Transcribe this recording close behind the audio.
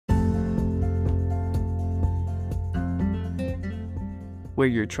Where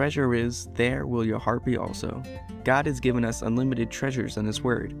your treasure is, there will your heart be also. God has given us unlimited treasures in His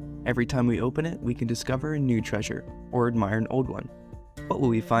Word. Every time we open it, we can discover a new treasure or admire an old one. What will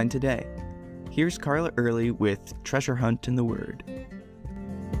we find today? Here's Carla Early with Treasure Hunt in the Word.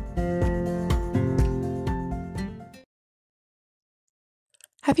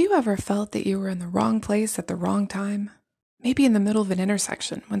 Have you ever felt that you were in the wrong place at the wrong time? Maybe in the middle of an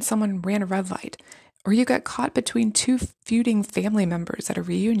intersection when someone ran a red light, or you got caught between two feuding family members at a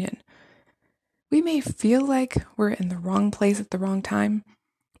reunion. We may feel like we're in the wrong place at the wrong time,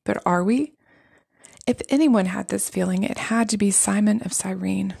 but are we? If anyone had this feeling, it had to be Simon of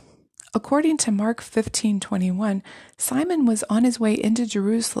Cyrene. According to Mark 15:21, Simon was on his way into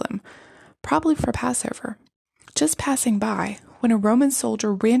Jerusalem, probably for Passover, just passing by when a Roman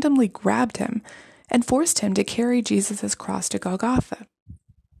soldier randomly grabbed him and forced him to carry Jesus' cross to Golgotha.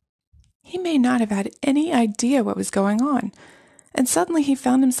 He may not have had any idea what was going on, and suddenly he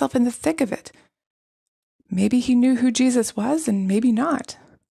found himself in the thick of it. Maybe he knew who Jesus was, and maybe not.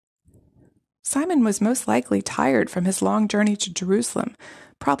 Simon was most likely tired from his long journey to Jerusalem,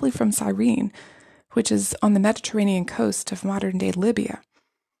 probably from Cyrene, which is on the Mediterranean coast of modern-day Libya.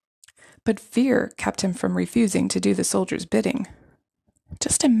 But fear kept him from refusing to do the soldier's bidding.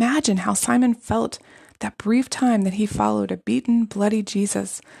 Just imagine how Simon felt that brief time that he followed a beaten, bloody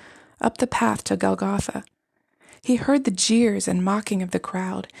Jesus up the path to Golgotha. He heard the jeers and mocking of the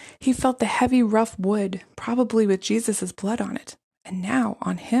crowd. He felt the heavy, rough wood, probably with Jesus' blood on it, and now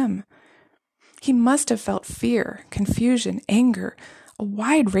on him. He must have felt fear, confusion, anger, a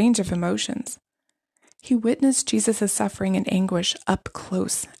wide range of emotions. He witnessed Jesus' suffering and anguish up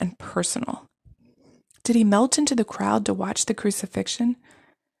close and personal. Did he melt into the crowd to watch the crucifixion?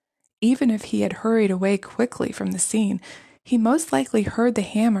 Even if he had hurried away quickly from the scene, he most likely heard the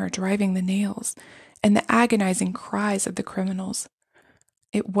hammer driving the nails and the agonizing cries of the criminals.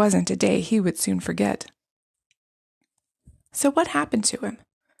 It wasn't a day he would soon forget. So what happened to him?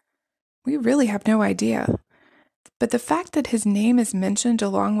 We really have no idea. But the fact that his name is mentioned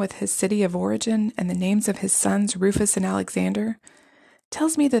along with his city of origin and the names of his sons Rufus and Alexander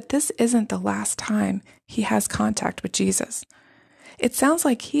tells me that this isn't the last time he has contact with Jesus. It sounds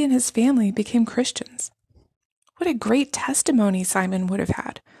like he and his family became Christians. What a great testimony Simon would have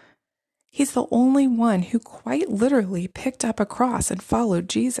had. He's the only one who quite literally picked up a cross and followed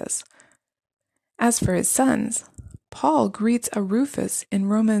Jesus. As for his sons, Paul greets a Rufus in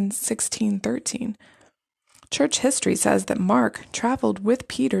Romans 16:13. Church history says that Mark traveled with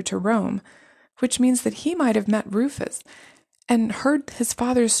Peter to Rome, which means that he might have met Rufus and heard his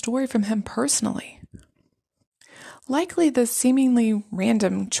father's story from him personally. Likely the seemingly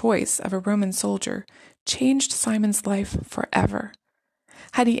random choice of a Roman soldier changed Simon's life forever.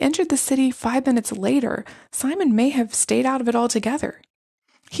 Had he entered the city 5 minutes later, Simon may have stayed out of it altogether.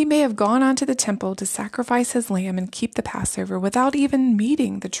 He may have gone on to the temple to sacrifice his lamb and keep the Passover without even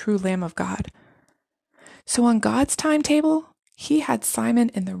meeting the true Lamb of God. So on God's timetable, he had Simon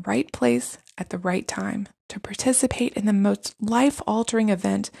in the right place at the right time to participate in the most life-altering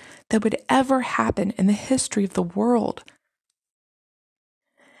event that would ever happen in the history of the world.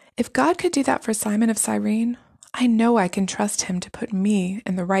 If God could do that for Simon of Cyrene, I know I can trust him to put me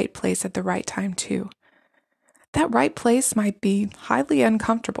in the right place at the right time too. That right place might be highly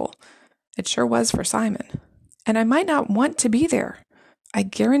uncomfortable. It sure was for Simon. And I might not want to be there. I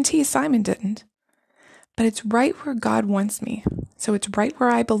guarantee Simon didn't. But it's right where God wants me, so it's right where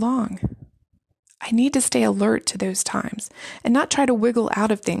I belong. I need to stay alert to those times and not try to wiggle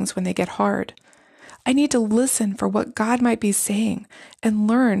out of things when they get hard. I need to listen for what God might be saying and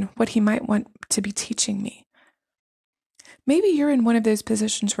learn what he might want to be teaching me. Maybe you're in one of those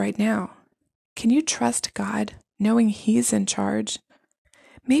positions right now. Can you trust God, knowing he's in charge?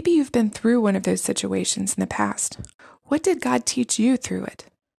 Maybe you've been through one of those situations in the past. What did God teach you through it?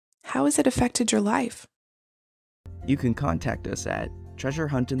 How has it affected your life? You can contact us at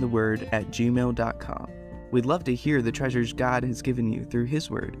treasurehuntintheword@gmail.com. We'd love to hear the treasures God has given you through His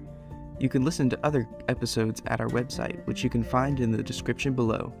Word. You can listen to other episodes at our website, which you can find in the description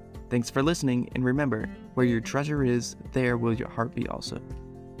below. Thanks for listening, and remember, where your treasure is, there will your heart be also.